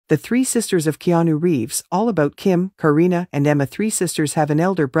The Three Sisters of Keanu Reeves, all about Kim, Karina, and Emma. Three sisters have an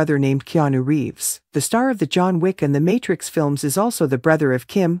elder brother named Keanu Reeves. The star of the John Wick and the Matrix films is also the brother of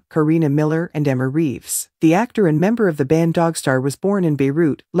Kim, Karina Miller, and Emma Reeves. The actor and member of the band Dogstar was born in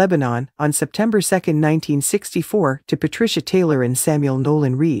Beirut, Lebanon, on September 2, 1964, to Patricia Taylor and Samuel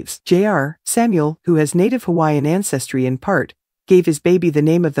Nolan Reeves. Jr. Samuel, who has native Hawaiian ancestry in part, gave his baby the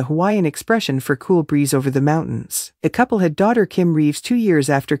name of the Hawaiian expression for cool breeze over the mountains. The couple had daughter Kim Reeves 2 years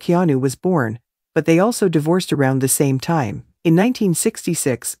after Keanu was born, but they also divorced around the same time. In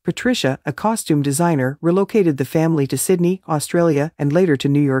 1966, Patricia, a costume designer, relocated the family to Sydney, Australia, and later to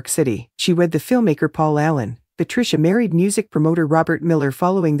New York City. She wed the filmmaker Paul Allen. Patricia married music promoter Robert Miller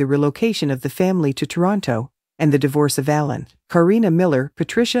following the relocation of the family to Toronto and the divorce of Allen. Karina Miller,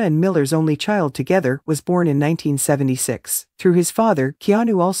 Patricia and Miller's only child together, was born in 1976. Through his father,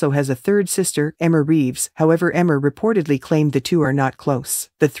 Keanu also has a third sister, Emma Reeves. However, Emma reportedly claimed the two are not close.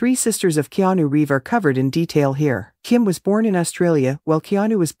 The three sisters of Keanu Reeves are covered in detail here. Kim was born in Australia, while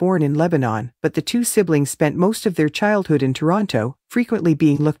Keanu was born in Lebanon, but the two siblings spent most of their childhood in Toronto, frequently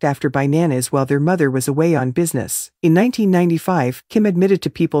being looked after by nanas while their mother was away on business. In 1995, Kim admitted to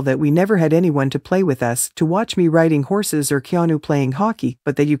people that we never had anyone to play with us, to watch me riding horses or Keanu playing hockey,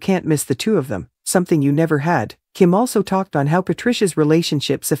 but that you can't miss the two of them, something you never had. Kim also talked on how Patricia's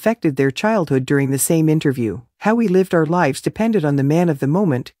relationships affected their childhood during the same interview. How we lived our lives depended on the man of the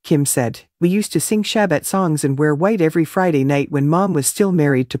moment, Kim said. We used to sing Shabbat songs and wear white every Friday night when Mom was still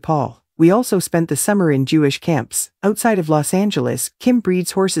married to Paul. We also spent the summer in Jewish camps. Outside of Los Angeles, Kim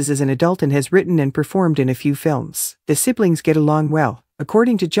breeds horses as an adult and has written and performed in a few films. The siblings get along well.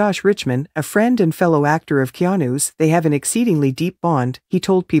 According to Josh Richman, a friend and fellow actor of Keanu's, they have an exceedingly deep bond, he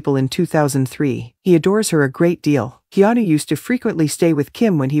told People in 2003. He adores her a great deal. Keanu used to frequently stay with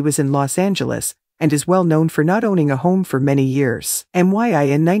Kim when he was in Los Angeles, and is well known for not owning a home for many years. MYI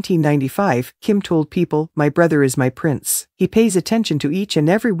in 1995, Kim told People, "My brother is my prince. He pays attention to each and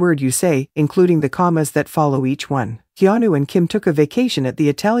every word you say, including the commas that follow each one." Keanu and Kim took a vacation at the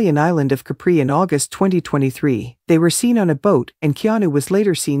Italian island of Capri in August 2023. They were seen on a boat, and Keanu was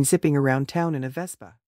later seen zipping around town in a Vespa.